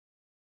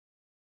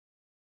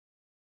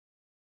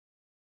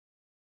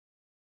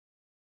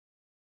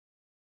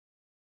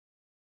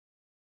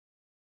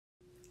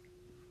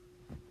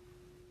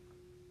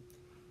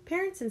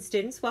Parents and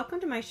students,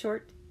 welcome to my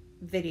short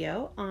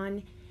video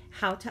on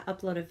how to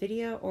upload a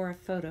video or a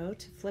photo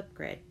to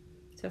Flipgrid.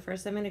 So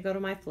first I'm going to go to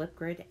my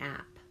Flipgrid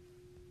app.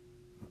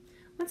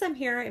 Once I'm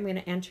here, I'm going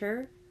to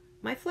enter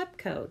my flip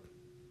code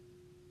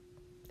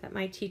that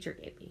my teacher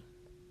gave me.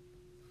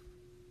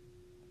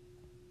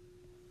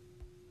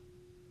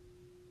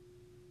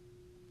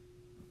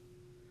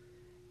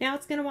 Now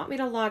it's going to want me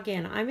to log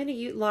in. I'm going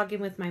to log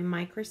in with my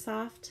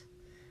Microsoft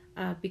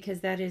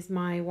because that is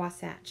my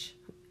Wasatch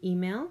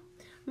email.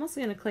 I'm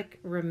also going to click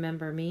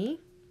Remember Me.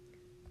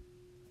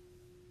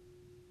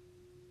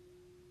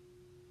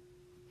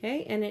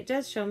 Okay, and it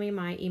does show me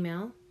my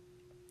email.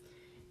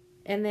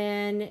 And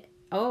then,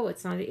 oh,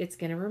 it's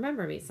going to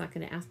remember me. It's not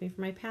going to ask me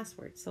for my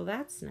password. So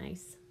that's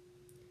nice.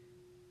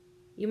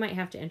 You might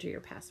have to enter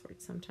your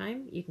password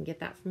sometime. You can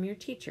get that from your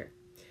teacher.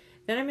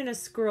 Then I'm going to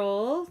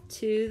scroll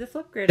to the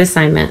Flipgrid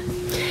assignment.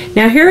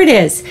 Now here it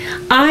is.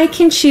 I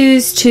can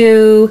choose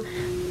to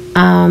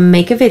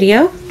make a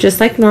video just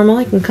like normal.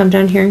 I can come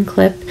down here and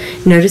clip.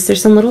 Notice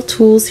there's some little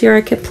tools here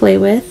I could play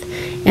with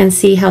and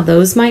see how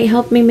those might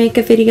help me make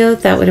a video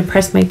that would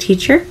impress my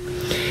teacher.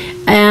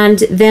 And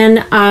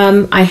then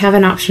I have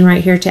an option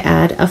right here to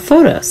add a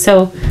photo.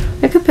 So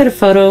I could put a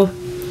photo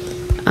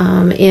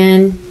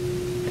in.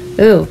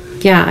 Ooh,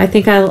 yeah, I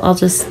think I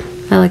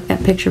like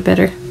that picture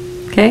better.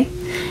 Okay,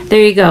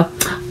 there you go.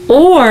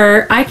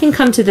 Or I can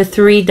come to the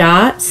three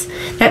dots.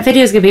 That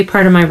video is going to be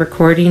part of my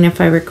recording if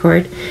I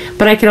record,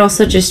 but I could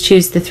also just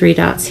choose the three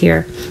dots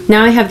here.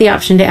 Now I have the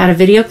option to add a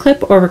video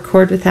clip or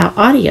record without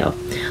audio.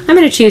 I'm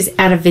going to choose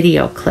add a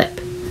video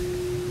clip.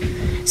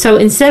 So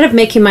instead of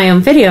making my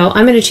own video,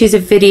 I'm going to choose a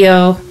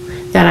video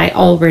that I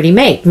already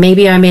made.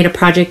 Maybe I made a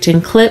project in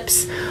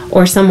Clips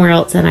or somewhere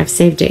else and I've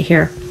saved it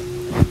here.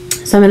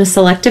 So I'm going to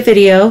select a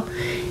video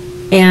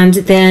and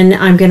then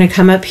I'm going to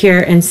come up here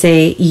and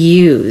say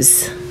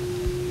use.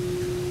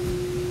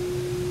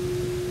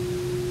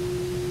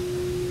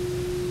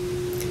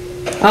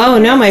 Oh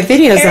no, my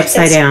video's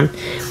upside down.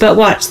 But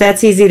watch,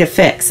 that's easy to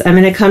fix. I'm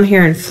going to come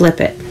here and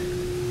flip it.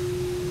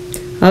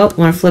 Oh,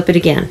 want to flip it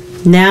again.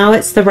 Now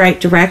it's the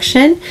right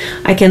direction.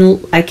 I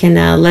can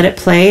let it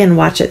play and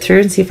watch it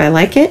through and see if I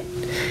like it.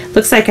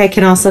 Looks like I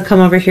can also come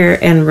over here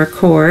and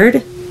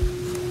record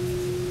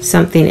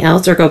something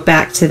else or go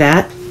back to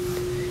that.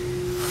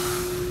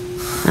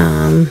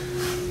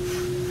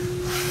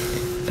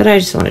 But I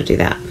just want to do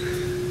that.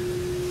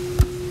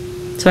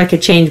 So I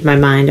could change my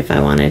mind if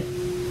I wanted.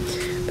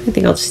 I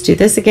think I'll just do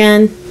this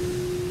again.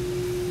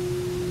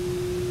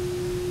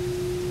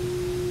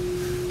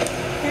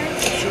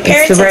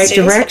 It's the right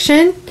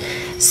direction.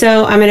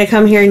 So I'm going to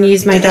come here and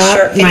use my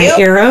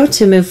arrow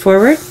to move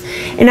forward.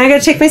 And I got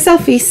to take my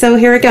selfie, so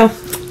here we go.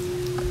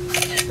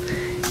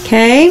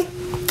 Okay.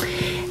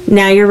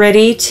 Now you're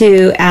ready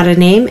to add a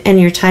name and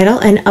your title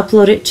and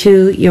upload it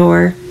to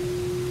your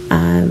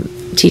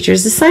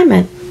teacher's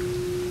assignment.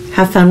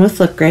 Have fun with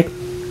Flipgrid.